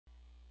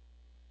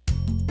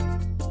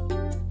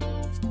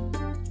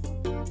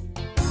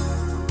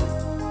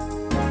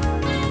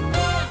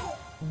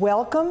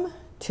Welcome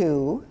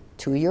to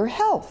Your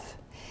Health.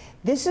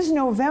 This is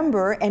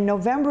November, and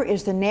November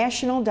is the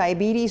National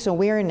Diabetes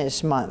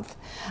Awareness Month.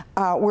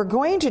 We're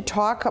going to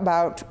talk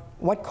about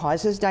what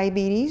causes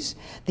diabetes,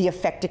 the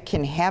effect it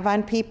can have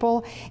on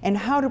people, and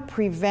how to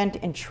prevent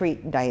and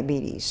treat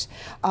diabetes.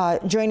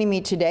 Joining me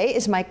today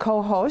is my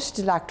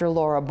co-host, Dr.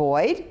 Laura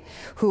Boyd,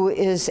 who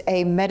is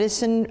a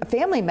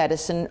family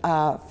medicine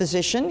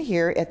physician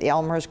here at the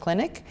Elmhurst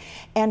Clinic.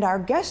 And our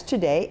guest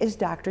today is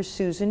Dr.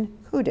 Susan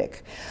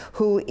Hudec,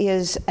 who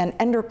is an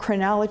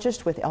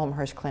endocrinologist with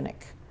Elmhurst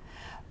Clinic.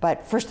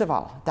 But first of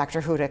all,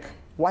 Dr. Hudec,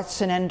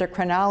 what's an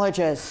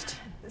endocrinologist?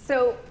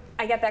 So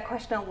I get that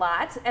question a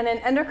lot, and an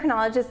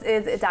endocrinologist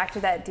is a doctor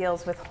that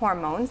deals with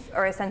hormones,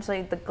 or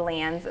essentially the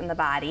glands in the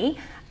body.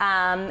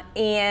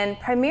 And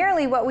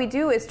primarily what we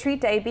do is treat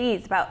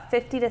diabetes. About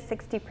 50 to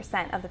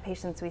 60% of the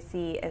patients we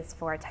see is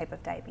for a type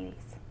of diabetes.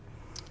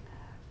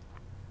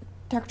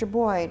 Dr.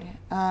 Boyd,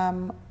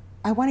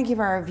 I want to give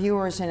our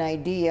viewers an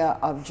idea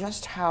of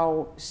just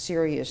how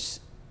serious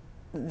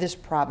this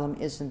problem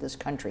is in this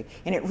country,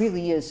 and it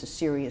really is a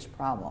serious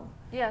problem.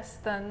 Yes,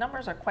 the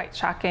numbers are quite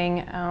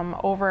shocking.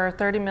 Over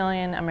 30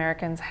 million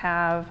Americans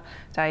have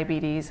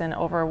diabetes, and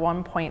over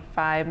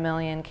 1.5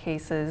 million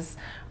cases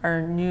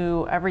are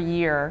new every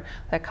year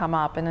that come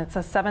up, and it's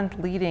the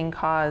 7th leading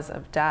cause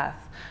of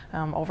death.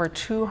 Over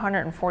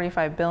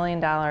 $245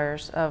 billion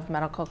of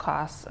medical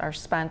costs are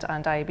spent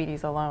on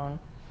diabetes alone.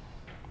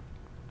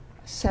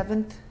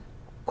 7th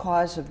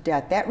cause of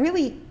death.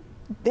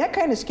 That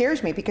kind of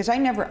scares me, because I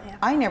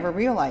never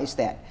realized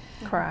that.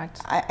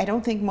 Correct. I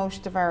don't think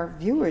most of our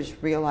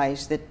viewers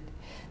realize that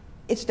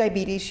it's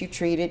diabetes, you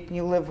treat it,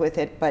 you live with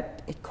it,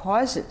 but it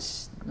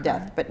causes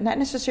death, but not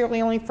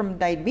necessarily only from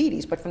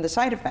diabetes, but from the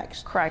side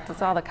effects. Correct.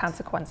 It's all the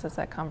consequences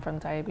that come from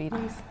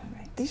diabetes.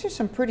 These are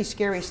some pretty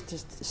scary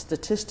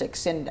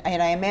statistics, and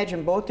I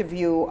imagine both of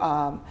you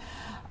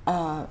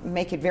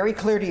make it very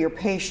clear to your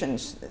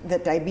patients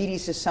that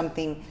diabetes is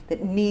something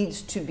that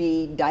needs to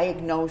be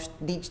diagnosed,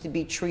 needs to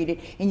be treated,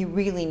 and you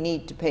really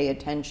need to pay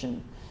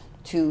attention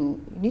to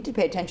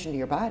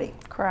your body.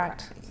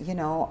 Correct. You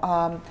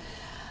know,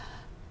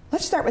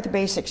 let's start with the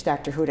basics,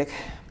 Dr. Hudec.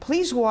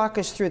 Please walk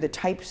us through the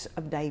types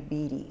of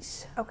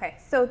diabetes. Okay,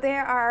 so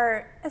there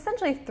are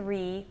essentially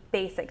 3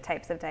 basic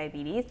types of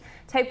diabetes.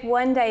 Type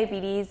 1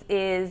 diabetes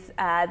is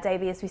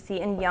diabetes we see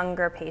in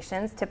younger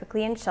patients,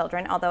 typically in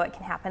children, although it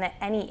can happen at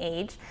any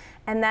age.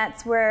 And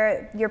that's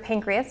where your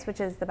pancreas,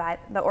 which is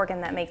the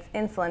organ that makes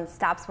insulin,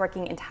 stops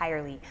working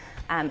entirely,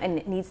 and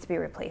it needs to be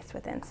replaced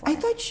with insulin. I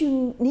thought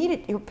you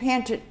needed your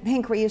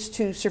pancreas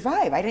to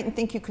survive. I didn't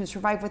think you can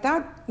survive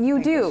without You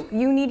pancreas. do.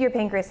 You need your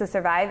pancreas to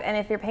survive, and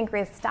if your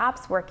pancreas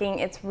stops working,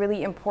 it's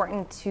really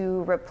important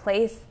to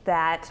replace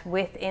that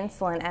with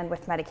insulin and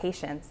with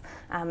medications,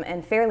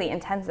 and fairly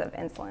intensive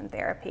insulin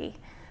therapy,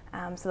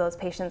 so those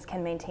patients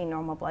can maintain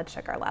normal blood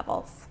sugar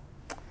levels.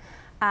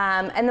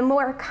 And the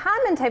more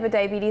common type of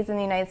diabetes in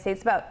the United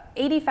States, about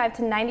 85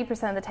 to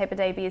 90% of the type of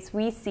diabetes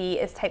we see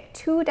is type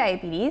 2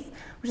 diabetes,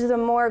 which is a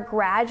more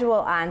gradual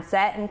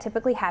onset and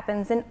typically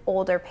happens in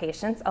older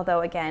patients,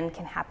 although again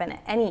can happen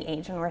at any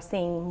age, and we're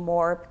seeing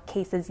more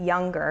cases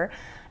younger.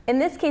 In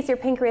this case, your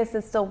pancreas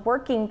is still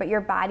working, but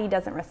your body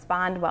doesn't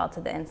respond well to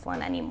the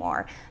insulin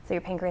anymore. So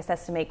your pancreas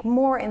has to make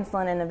more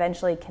insulin and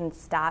eventually can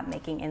stop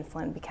making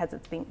insulin because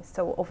it's being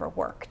so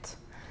overworked.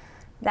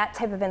 That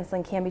type of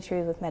insulin can be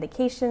treated with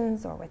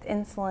medications or with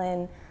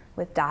insulin,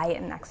 with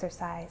diet and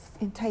exercise.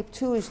 And type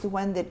 2 is the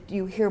one that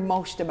you hear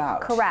most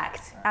about.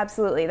 Correct,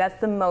 absolutely. That's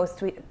the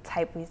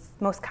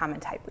most common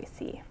type we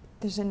see.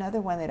 There's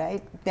another one that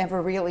I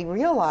never really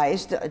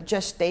realized,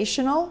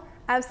 gestational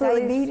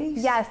Absolutely.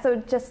 diabetes? Yeah, so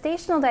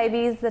gestational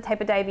diabetes is the type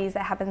of diabetes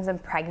that happens in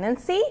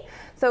pregnancy.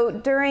 So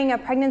during a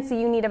pregnancy,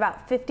 you need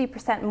about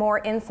 50%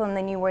 more insulin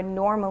than you would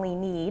normally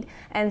need,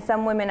 and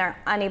some women are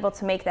unable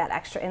to make that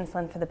extra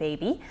insulin for the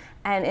baby.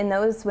 And in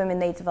those women,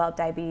 they develop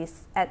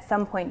diabetes at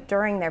some point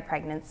during their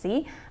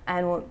pregnancy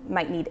and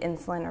might need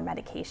insulin or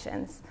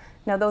medications.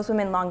 Now, those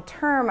women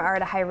long-term are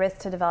at a high risk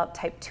to develop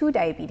type 2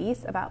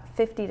 diabetes. About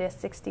 50 to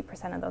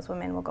 60% of those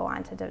women will go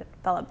on to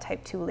develop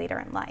type 2 later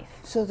in life.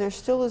 So there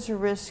still is a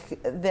risk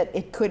that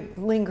it could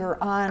linger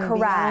on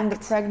beyond the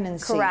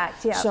pregnancy.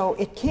 Correct, yeah. So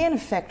it can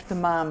affect the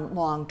mom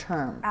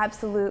long-term.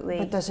 Absolutely.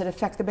 But does it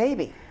affect the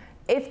baby?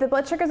 If the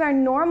blood sugars are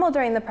normal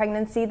during the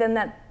pregnancy, then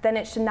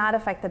it should not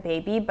affect the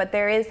baby, but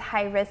there is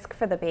high risk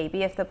for the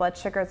baby. If the blood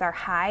sugars are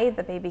high,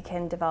 the baby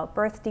can develop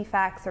birth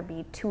defects or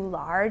be too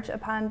large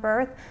upon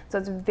birth. So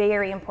it's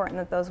very important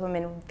that those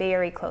women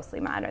very closely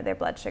monitor their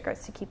blood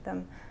sugars to keep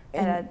them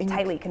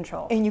tightly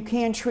controlled. And you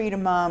can treat a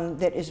mom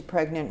that is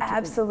pregnant?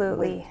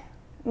 Absolutely.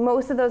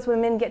 Most of those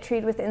women get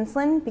treated with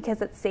insulin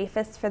because it's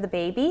safest for the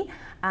baby,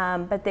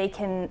 but they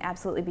can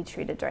absolutely be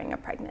treated during a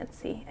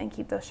pregnancy and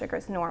keep those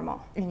sugars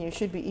normal. And you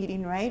should be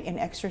eating right and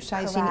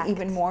exercising. Correct.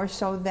 Even more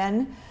so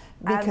then,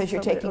 because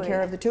you're taking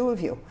care of the two of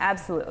you.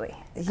 Absolutely.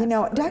 You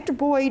know, Dr.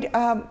 Boyd,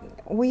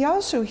 we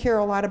also hear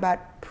a lot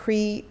about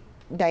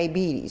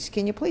pre-diabetes.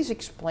 Can you please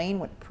explain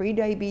what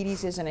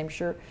pre-diabetes is? And I'm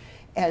sure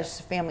as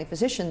a family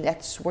physician,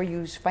 that's where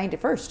you find it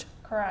first.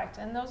 Correct,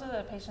 and those are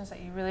the patients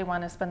that you really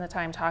want to spend the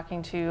time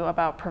talking to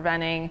about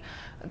preventing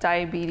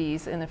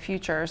diabetes in the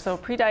future. So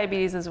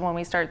prediabetes is when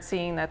we start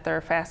seeing that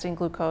their fasting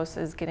glucose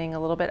is getting a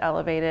little bit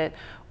elevated,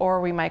 or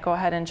we might go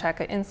ahead and check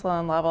an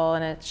insulin level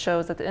and it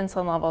shows that the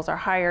insulin levels are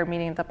higher,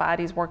 meaning the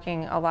body's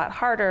working a lot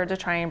harder to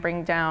try and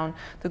bring down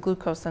the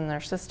glucose in their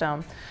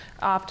system.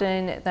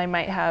 Often they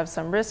might have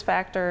some risk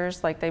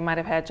factors, like they might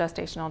have had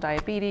gestational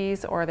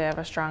diabetes or they have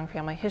a strong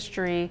family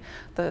history.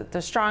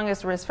 The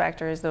strongest risk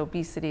factor is the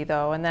obesity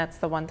though, and that's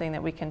the one thing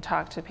that we can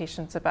talk to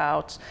patients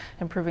about: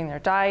 improving their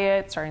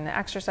diet, starting to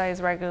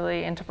exercise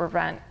regularly, and to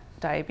prevent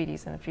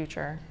diabetes in the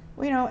future.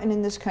 Well, you know, and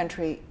in this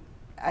country,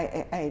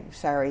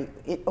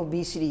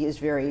 obesity is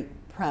very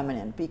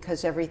prominent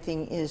because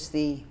everything is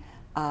the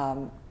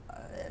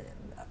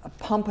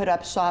pump it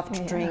up soft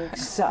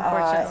drinks.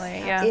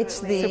 Unfortunately,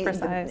 it's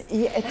supersized.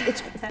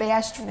 It's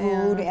fast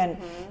food, and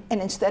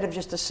instead of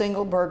just a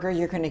single burger,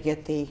 you're going to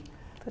get the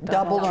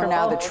double or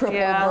now the triple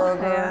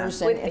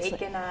burgers. And with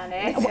bacon on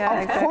it.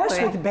 Of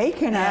course, with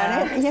bacon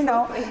on it. You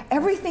know,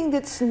 everything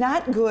that's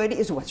not good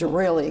is what's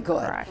really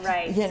good.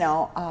 Right. You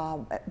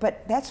know,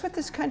 but that's what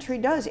this country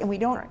does, and we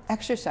don't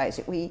exercise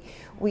it.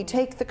 We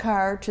take the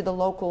car to the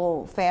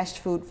local fast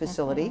food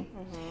facility,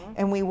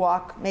 and we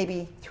walk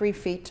maybe 3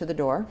 feet to the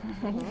door,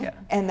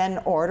 and then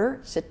order,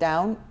 sit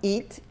down,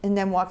 eat, and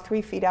then walk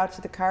 3 feet out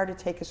to the car to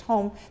take us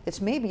home. It's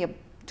maybe a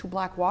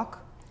 2-block walk.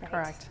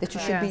 Correct. That you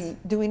should be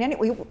doing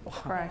anyway.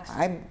 Correct.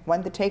 I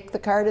wanted to take the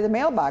car to the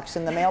mailbox,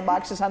 and the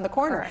mailbox is on the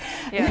corner.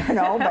 Yes. You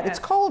know, but it's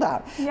cold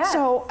out. Yes.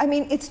 So I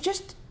mean,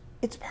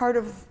 it's part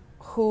of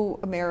who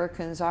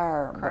Americans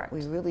are. Correct. But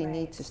we really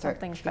need to start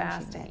something changing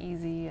fast that. and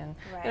easy, and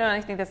you know, and I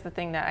think that's the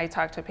thing that I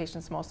talk to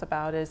patients most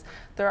about is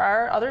there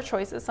are other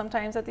choices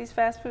sometimes at these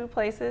fast food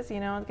places. You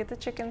know, get the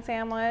chicken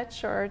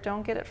sandwich, or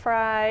don't get it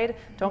fried.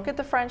 Don't get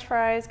the French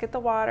fries. Get the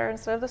water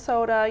instead of the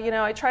soda. You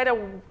know, I try to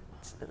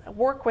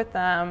work with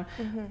them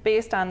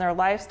based on their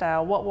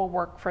lifestyle, what will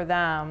work for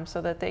them, so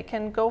that they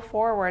can go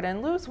forward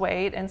and lose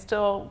weight and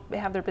still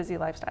have their busy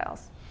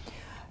lifestyles.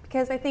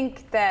 Because I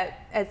think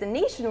that as a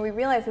nation, we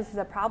realize this is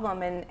a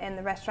problem, and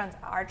the restaurants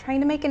are trying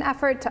to make an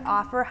effort to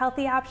offer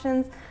healthy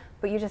options,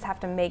 but you just have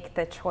to make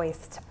the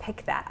choice to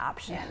pick that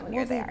option when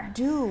you're there.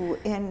 They do,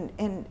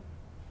 and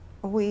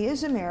we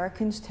as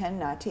Americans tend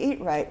not to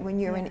eat right. When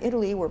you're in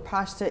Italy, where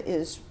pasta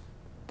is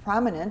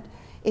prominent,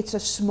 it's a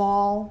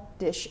small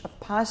dish of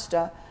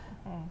pasta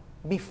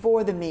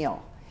before the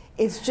meal.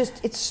 It's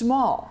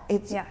small.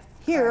 It's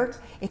here,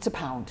 it's a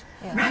pound.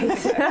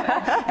 Right.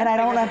 And I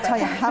don't want to tell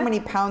you how many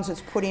pounds it's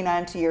putting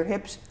onto your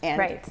hips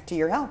and to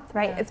your health.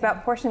 Right. It's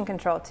about portion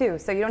control too.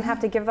 So you don't have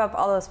to give up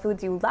all those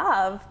foods you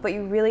love, but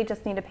you really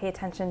just need to pay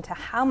attention to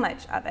how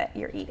much of it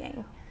you're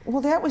eating.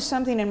 Well, that was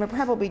something, and we're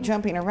probably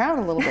jumping around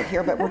a little bit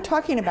here, but we're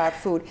talking about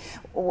food.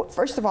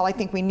 First of all, I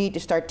think we need to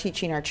start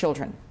teaching our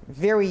children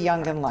very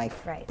young in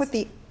life. Right. Put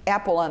the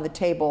apple on the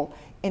table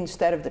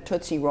instead of the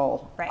Tootsie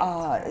Roll.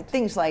 Right.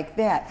 Things like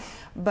that.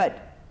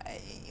 But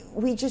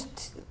we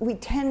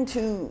tend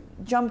to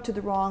jump to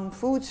the wrong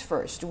foods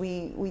first.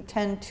 We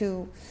tend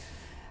to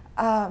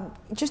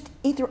just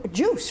eat the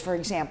juice, for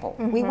example.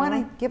 We want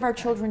to give our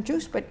children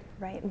juice, but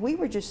we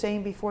were just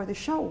saying before the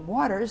show,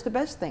 water is the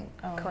best thing.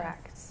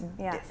 Correct.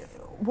 Yes.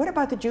 What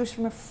about the juice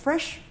from a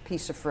fresh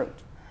piece of fruit?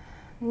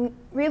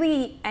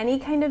 Really, any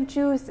kind of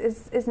juice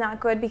is not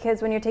good,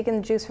 because when you're taking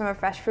the juice from a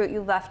fresh fruit,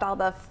 you left all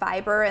the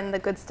fiber and the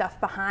good stuff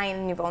behind,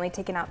 and you've only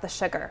taken out the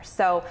sugar.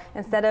 So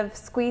instead of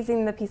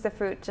squeezing the piece of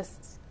fruit,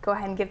 just go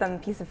ahead and give them a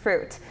piece of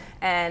fruit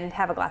and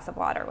have a glass of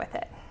water with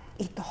it.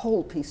 Eat the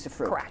whole piece of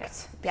fruit.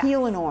 Correct.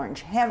 Peel an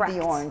orange. Have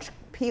the orange.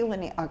 Peel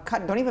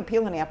cut. Don't even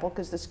peel an apple,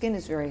 because the skin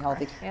is very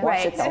healthy.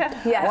 Wash it though.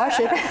 Wash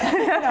it,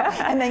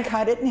 and then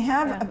cut it and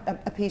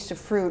have a piece of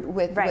fruit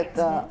with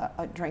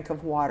a drink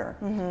of water.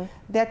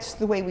 That's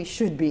the way we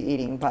should be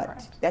eating,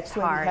 but that's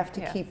why we have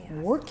to keep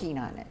working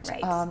on it.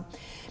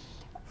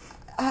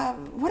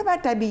 What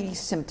about diabetes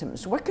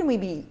symptoms? What can we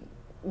be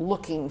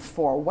looking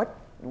for?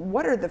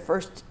 What are the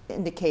first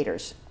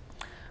indicators?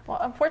 Well,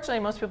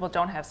 unfortunately, most people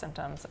don't have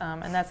symptoms,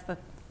 and that's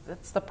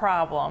the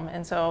problem.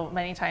 And so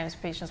many times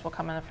patients will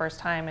come in the first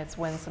time, it's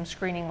when some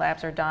screening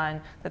labs are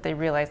done that they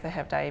realize they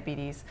have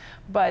diabetes.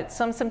 But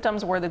some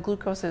symptoms where the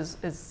glucose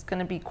is going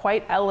to be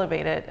quite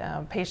elevated,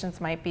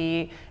 patients might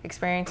be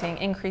experiencing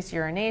increased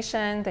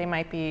urination, they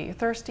might be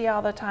thirsty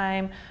all the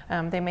time,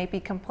 they might be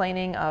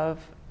complaining of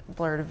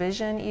blurred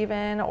vision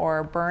even,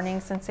 or burning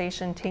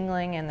sensation,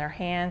 tingling in their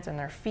hands and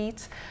their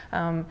feet.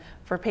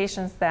 For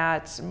patients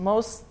that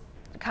most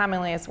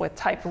commonly it's with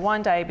type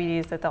 1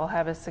 diabetes that they'll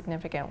have a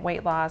significant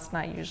weight loss,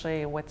 not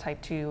usually with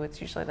type 2. It's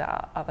usually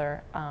the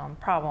other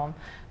problem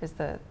is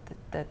that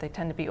they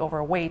tend to be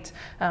overweight.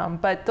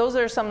 But those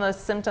are some of the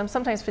symptoms,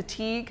 sometimes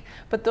fatigue,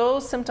 but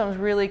those symptoms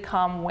really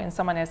come when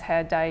someone has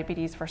had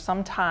diabetes for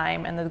some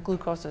time and the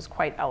glucose is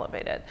quite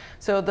elevated.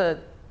 So the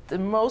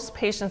most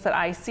patients that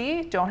I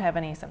see don't have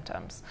any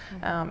symptoms.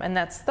 And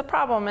that's the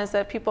problem, is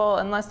that people,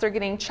 unless they're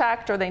getting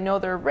checked or they know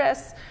their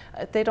risks,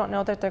 they don't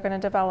know that they're going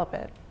to develop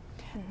it.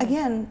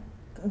 Again,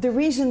 the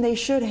reason they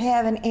should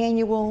have an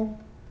annual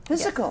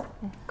physical.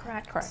 Yes.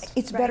 Correct.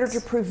 It's better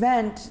to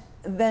prevent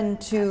than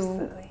to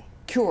Absolutely.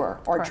 cure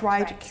or Correct.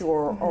 try to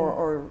cure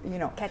or you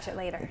know, Catch it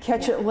later.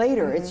 Catch it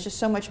later. It's just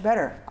so much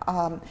better.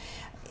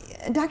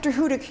 Dr.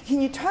 Hudec, can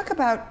you talk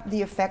about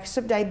the effects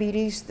of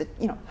diabetes? That,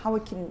 you know, how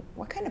it can,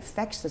 what kind of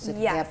effects does it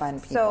have on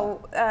people?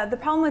 So the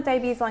problem with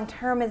diabetes long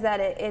term is that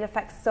it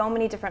affects so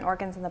many different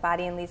organs in the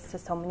body and leads to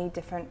so many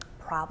different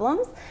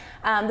problems.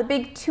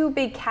 The two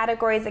big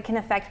categories that can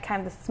affect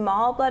kind of the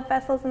small blood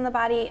vessels in the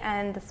body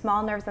and the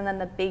small nerves, and then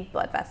the big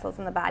blood vessels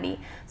in the body.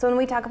 So when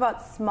we talk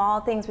about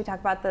small things, we talk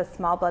about the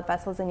small blood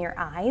vessels in your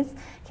eyes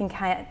can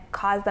kind of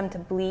cause them to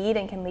bleed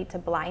and can lead to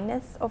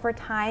blindness over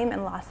time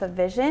and loss of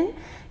vision.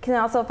 Can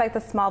also affect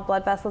the small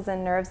blood vessels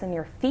and nerves in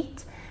your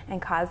feet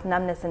and cause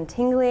numbness and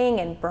tingling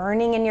and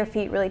burning in your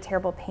feet, really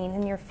terrible pain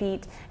in your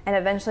feet, and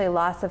eventually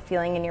loss of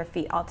feeling in your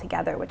feet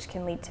altogether, which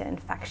can lead to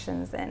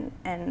infections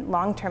and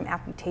long-term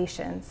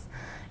amputations.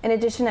 In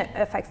addition, it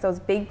affects those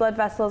big blood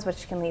vessels,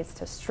 which can lead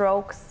to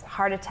strokes,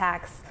 heart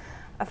attacks,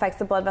 affects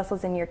the blood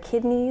vessels in your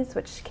kidneys,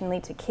 which can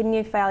lead to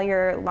kidney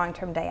failure,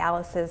 long-term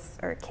dialysis,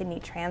 or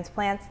kidney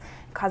transplants.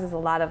 It causes a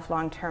lot of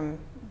long-term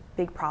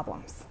big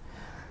problems.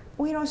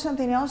 Well, you know,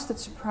 something else that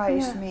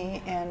surprised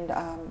me, and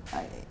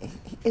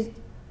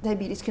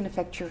diabetes can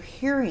affect your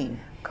hearing.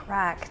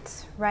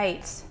 Correct,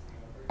 right.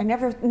 I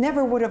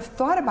never would have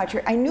thought about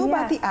your, I knew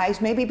about the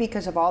eyes, maybe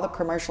because of all the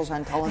commercials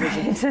on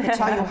television that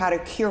tell you how to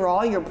cure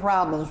all your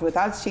problems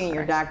without seeing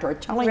your doctor or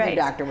telling your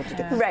doctor what to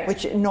do,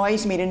 which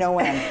annoys me to no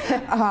end.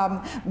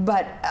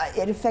 But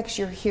it affects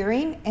your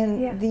hearing,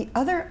 and the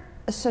other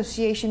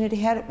association it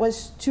had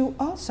was to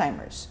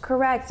Alzheimer's.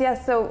 Correct,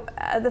 yes. So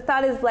the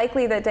thought is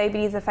likely that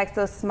diabetes affects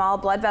those small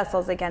blood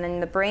vessels again in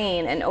the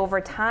brain, and over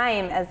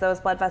time, as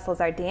those blood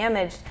vessels are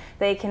damaged,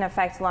 they can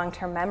affect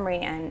long-term memory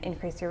and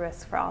increase your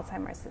risk for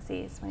Alzheimer's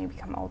disease when you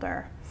become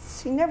older.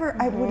 See, I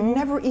would have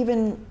never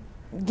even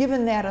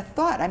given that a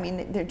thought. I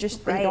mean, they're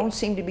just, they don't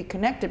seem to be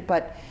connected,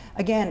 but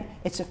again,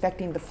 it's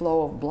affecting the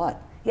flow of blood.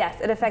 Yes,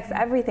 it affects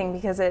everything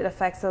because it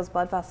affects those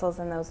blood vessels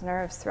and those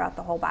nerves throughout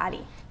the whole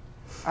body.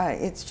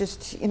 It's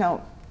just, you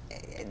know,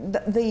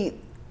 the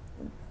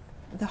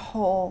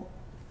whole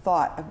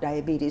thought of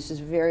diabetes is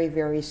very,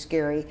 very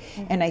scary,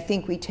 and I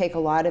think we take a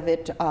lot of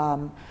it.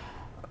 For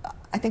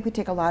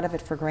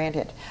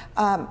granted.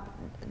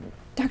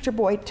 Dr.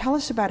 Boyd, tell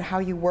us about how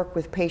you work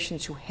with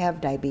patients who have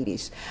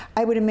diabetes.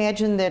 I would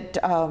imagine that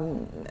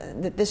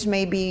that this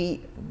might be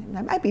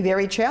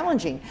very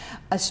challenging,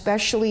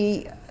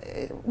 especially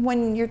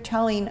when you're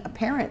telling a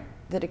parent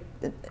that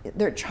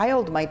their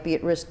child might be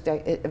at risk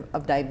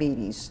of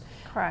diabetes.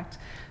 Correct.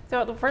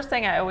 So the first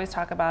thing I always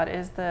talk about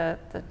is the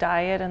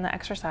diet and the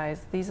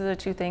exercise. These are the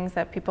two things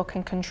that people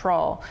can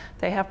control.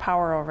 They have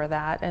power over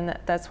that, and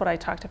that's what I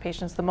talk to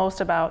patients the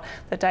most about.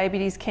 That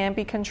diabetes can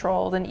be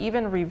controlled and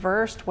even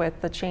reversed with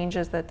the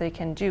changes that they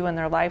can do in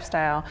their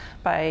lifestyle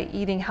by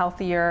eating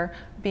healthier,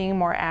 being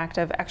more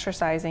active,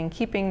 exercising,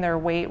 keeping their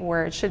weight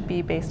where it should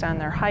be based on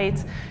their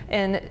height.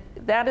 And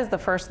that is the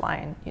first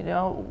line. You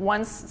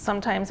know,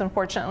 sometimes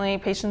unfortunately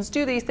patients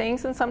do these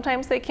things and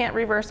sometimes they can't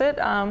reverse it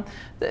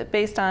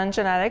based on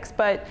genetics,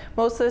 but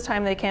most of the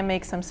time they can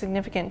make some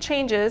significant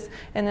changes,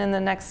 and then the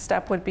next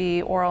step would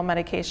be oral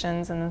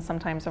medications, and then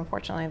sometimes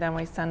unfortunately then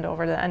we send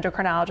over to the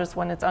endocrinologist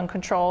when it's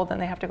uncontrolled, then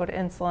they have to go to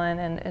insulin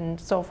and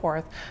so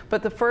forth.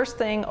 But the first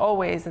thing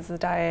always is the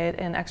diet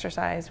and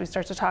exercise. We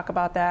start to talk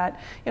about that.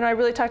 You know, I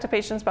really talk to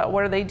patients about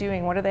what are they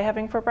doing, what are they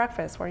having for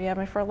breakfast, what are you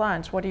having for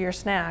lunch, what are your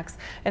snacks,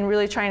 and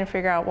really trying to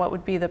figure out what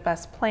would be the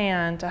best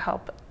plan to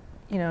help,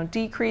 you know,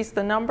 decrease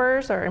the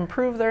numbers or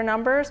improve their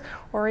numbers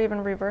or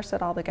even reverse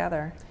it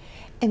altogether.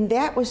 And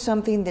that was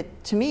something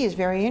that to me is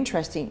very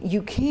interesting.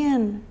 You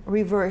can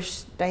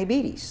reverse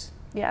diabetes.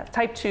 Yeah,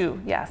 type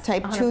 2, yes.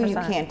 Type 2 100%. You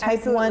can.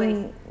 Type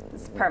 1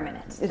 is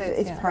permanent.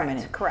 It's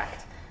permanent.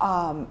 Correct.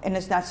 And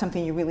it's not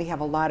something you really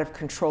have a lot of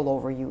control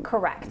over.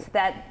 Correct.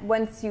 That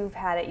once you've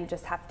had it, you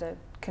just have to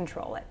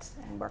control it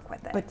and work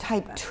with it. But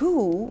type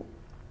 2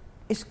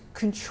 is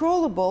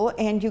controllable,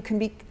 and you can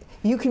be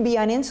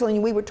on insulin.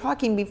 We were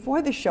talking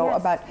before the show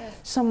about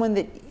someone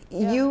that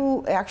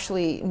you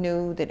actually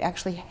knew that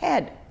actually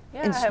had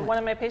Yeah, I had one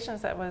of my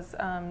patients that was,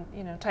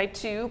 type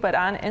 2, but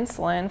on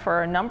insulin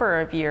for a number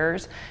of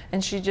years,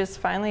 and she just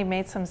finally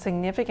made some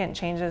significant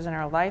changes in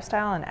her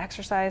lifestyle and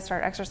exercise,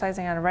 started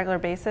exercising on a regular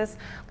basis,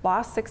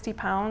 lost 60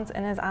 pounds,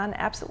 and is on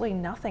absolutely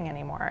nothing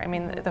anymore. I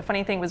mean, the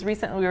funny thing was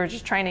recently we were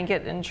just trying to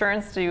get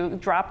insurance to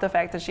drop the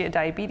fact that she had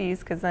diabetes,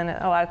 because then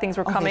a lot of things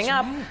were coming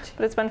up,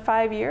 but it's been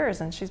 5 years,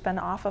 and she's been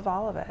off of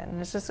all of it,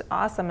 and it's just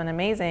awesome and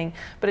amazing,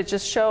 but it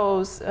just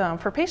shows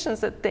for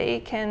patients that they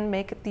can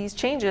make these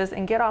changes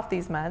and get off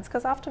these meds meds,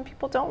 because often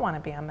people don't want to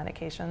be on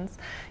medications,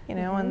 you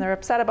know, and they're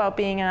upset about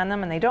being on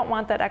them and they don't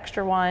want that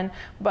extra one.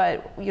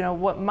 But, you know,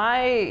 what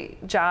my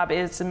job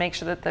is to make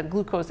sure that the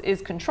glucose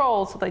is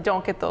controlled so they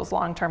don't get those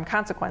long-term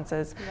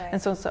consequences. Right.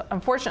 And so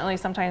unfortunately,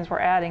 sometimes we're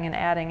adding and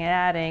adding and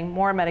adding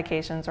more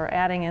medications or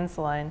adding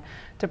insulin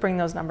to bring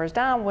those numbers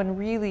down, when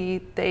really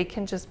they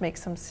can just make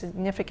some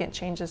significant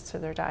changes to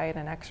their diet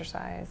and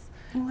exercise.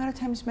 And a lot of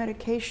times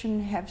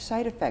medication have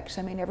side effects.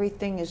 I mean,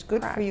 everything is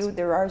good Correct. for you.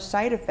 There are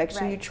side effects,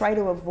 so you Right. try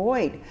to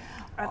avoid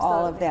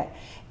all of that.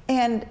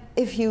 And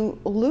if you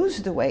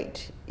lose the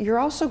weight, you're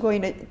also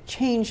going to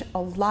change a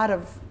lot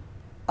of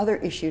other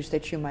issues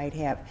that you might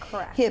have.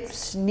 Correct.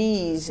 Hips,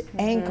 knees,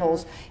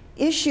 ankles,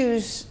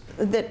 issues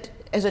that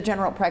as a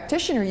general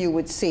practitioner you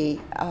would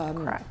see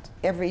Correct.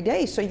 every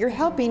day. So you're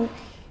helping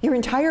your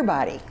entire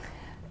body,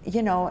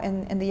 you know,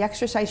 and the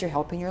exercise, you're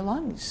helping your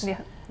lungs. Yeah.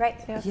 Right.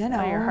 Yeah. You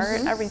know, your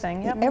heart,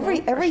 everything. Yep.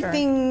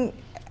 Everything,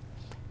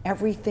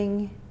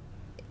 everything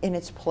in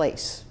its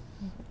place,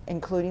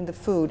 including the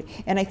food.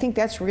 And I think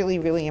that's really,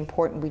 really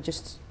important. We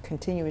just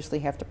continuously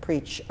have to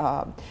preach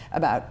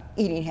about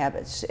eating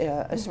habits,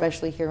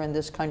 especially here in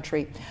this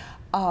country.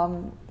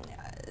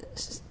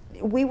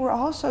 We were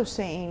also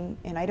saying,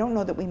 and I don't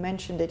know that we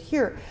mentioned it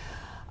here,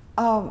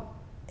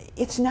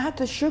 it's not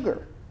the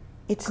sugar.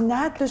 It's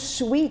not the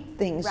sweet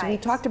things. Right. We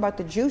talked about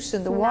the juice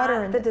and the It's water.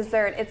 not And the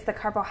dessert, it's the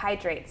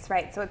carbohydrates,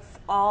 right? So it's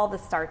all the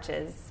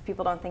starches.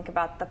 People don't think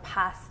about the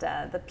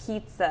pasta, the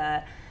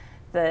pizza,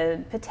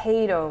 the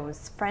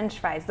potatoes, French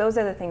fries. Those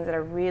are the things that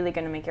are really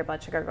going to make your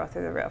blood sugar go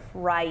through the roof.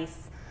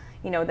 Rice,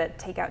 you know, that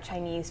takeout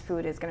Chinese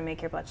food is going to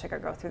make your blood sugar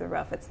go through the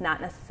roof. It's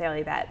not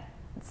necessarily that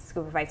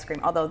scoop of ice cream,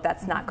 although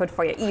that's not good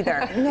for you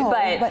either. No,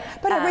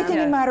 but everything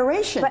in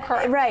moderation.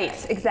 But,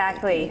 right,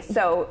 exactly.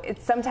 So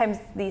it's sometimes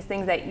these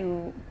things that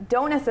you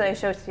don't necessarily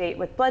associate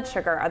with blood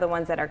sugar are the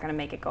ones that are going to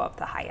make it go up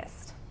the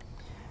highest.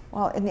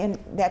 Well, and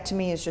that to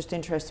me is just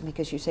interesting,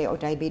 because you say, oh,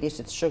 diabetes,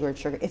 it's sugar, it's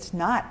sugar. It's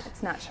not.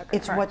 It's not sugar.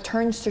 It's what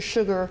turns to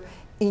sugar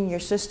in your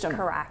system.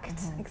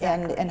 Correct.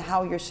 Exactly. And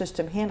how your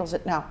system handles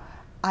it. Now,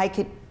 I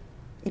could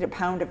eat a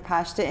pound of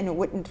pasta and it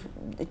wouldn't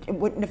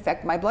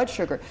affect my blood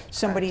sugar.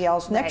 Somebody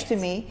else next to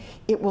me,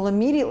 it will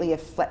immediately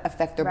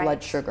affect their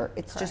blood sugar.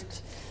 It's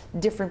just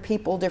different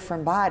people,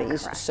 different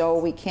bodies, so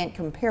we can't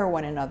compare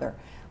one another.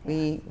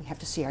 We have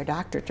to see our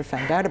doctor to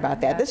find out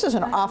about that. This is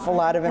an awful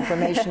lot of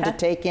information to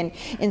take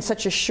in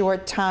such a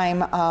short time.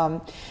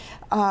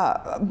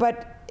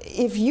 But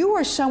if you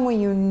or someone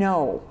you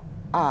know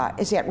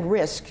is at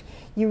risk,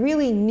 you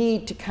really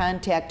need to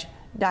contact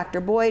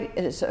Dr. Boyd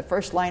is a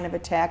first line of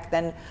attack.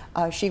 Then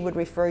she would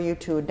refer you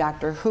to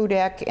Dr.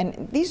 Hudec.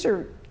 And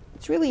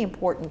it's really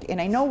important. And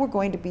I know we're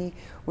going to be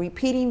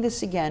repeating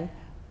this again,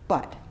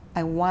 but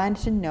I want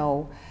to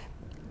know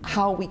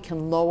how we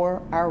can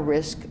lower our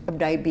risk of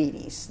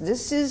diabetes.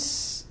 This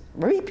is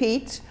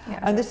repeat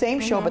on the same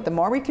show, but the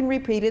more we can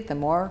repeat it, the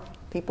more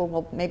people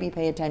will maybe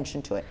pay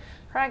attention to it.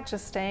 Correct.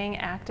 Just staying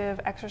active,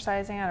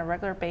 exercising on a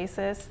regular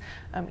basis,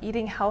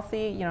 eating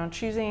healthy, you know,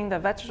 choosing the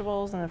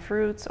vegetables and the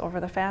fruits over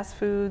the fast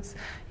foods,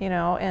 you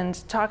know,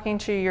 and talking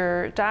to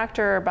your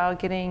doctor about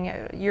getting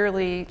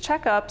yearly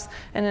checkups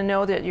and to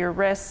know that your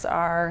risks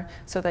are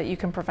so that you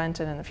can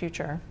prevent it in the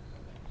future.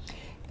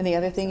 And the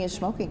other thing is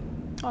smoking.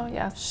 Oh,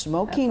 yes.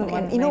 Smoking. That's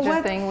and you know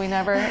what? thing we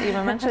never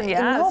even mentioned.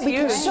 Yeah, no, it's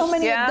because huge. so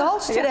many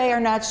adults today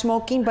are not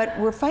smoking, but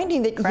we're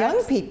finding that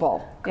young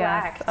people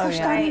Correct. are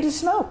starting to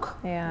smoke.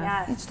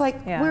 Yeah. It's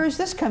like, where is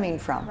this coming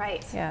from?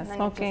 Right. Yeah, and then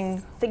smoking. you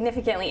just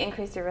significantly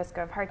increase your risk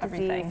of heart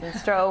disease and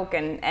stroke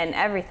and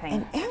everything.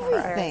 And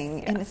everything.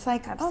 Yes. And it's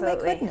like, Absolutely.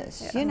 oh my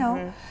goodness, you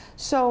know.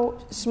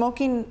 So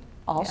smoking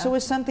also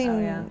is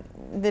something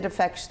that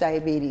affects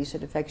diabetes.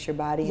 It affects your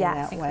body in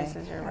that way.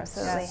 Increases your risk.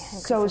 Absolutely.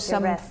 So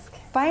some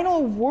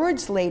final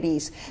words,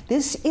 ladies.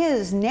 This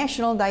is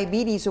National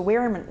Diabetes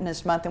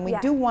Awareness Month, and we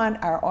do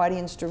want our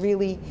audience to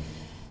really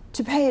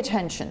pay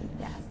attention,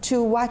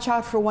 to watch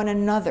out for one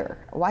another,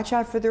 watch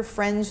out for their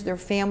friends, their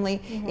family.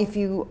 If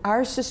you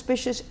are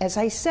suspicious, as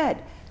I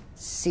said,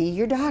 see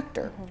your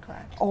doctor.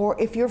 Correct.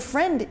 Or if your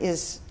friend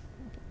is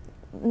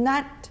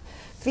not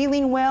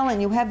feeling well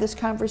and you have this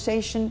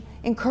conversation,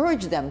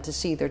 encourage them to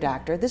see their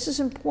doctor. This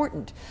is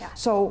important.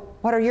 So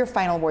what are your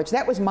final words?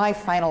 That was my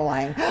final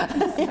line.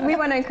 We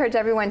want to encourage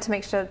everyone to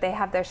make sure that they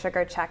have their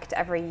sugar checked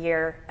every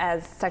year.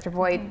 As Dr.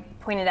 Boyd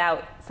pointed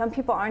out, some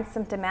people aren't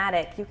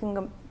symptomatic. You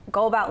can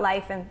go about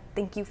life and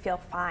think you feel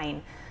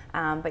fine,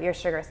 but your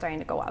sugar is starting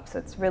to go up. So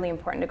it's really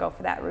important to go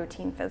for that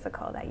routine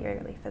physical, that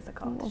yearly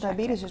physical. Well,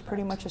 diabetes is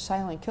pretty much a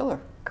silent killer.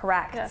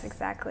 Correct,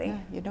 exactly. Yeah,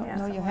 you don't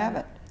know you have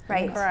it.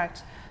 Right.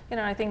 Correct. You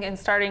know, I think in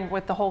starting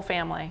with the whole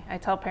family, I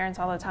tell parents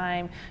all the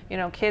time, you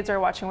know, kids are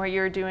watching what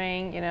you're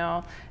doing, you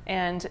know,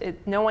 and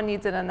no one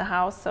needs it in the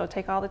house, so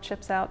take all the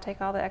chips out,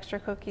 take all the extra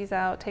cookies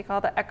out, take all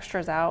the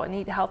extras out, and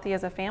eat healthy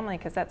as a family,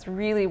 because that's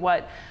really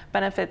what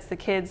benefits the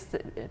kids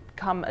that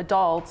become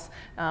adults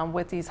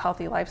with these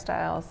healthy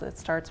lifestyles. It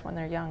starts when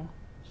they're young.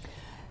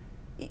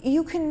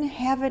 You can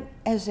have it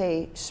as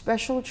a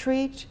special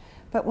treat,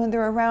 but when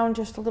they're around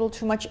just a little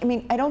too much, I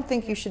mean, I don't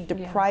think you should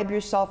deprive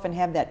yourself and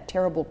have that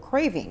terrible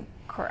craving.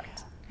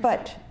 Correct.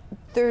 But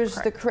there's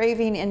Correct. the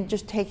craving in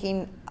just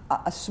taking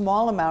a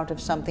small amount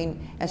of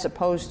something as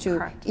opposed to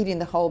Correct. eating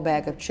the whole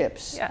bag of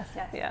chips. Yes,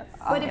 Yes. yes.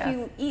 But yes. if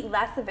you eat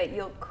less of it,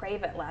 you'll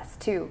crave it less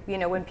too. You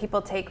know, when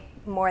people take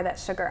more of that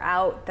sugar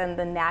out, then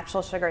the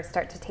natural sugars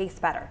start to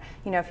taste better.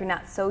 You know, if you're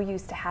not so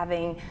used to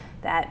having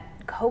that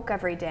Coke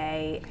every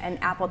day, an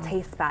apple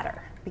tastes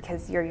better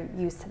because you're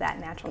used to that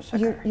natural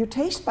sugar. Your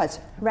taste buds.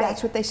 Right.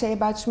 That's what they say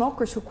about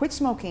smokers who quit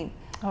smoking.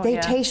 Oh, they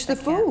yeah, taste the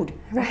they can. food.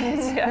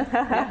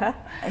 Yes.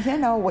 You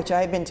know, which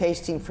I've been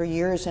tasting for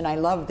years, and I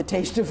love the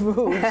taste of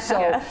food.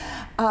 So,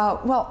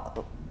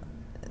 well,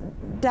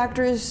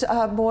 Doctors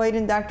Boyd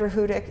and Dr.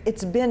 Hudec,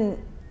 it's been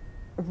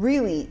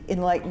really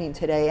enlightening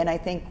today, and I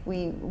think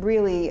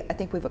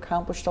we've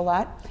accomplished a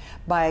lot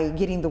by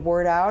getting the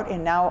word out,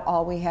 and now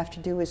all we have to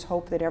do is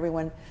hope that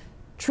everyone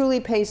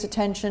truly pays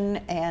attention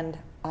and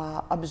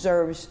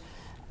observes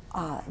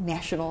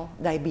National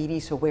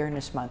Diabetes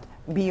Awareness Month.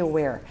 Be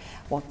aware.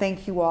 Well,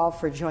 thank you all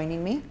for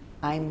joining me.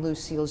 I'm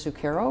Lucille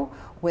Zucchero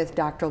with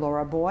Dr.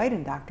 Laura Boyd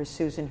and Dr.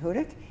 Susan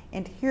Hudec,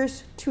 and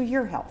here's To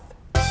Your Health.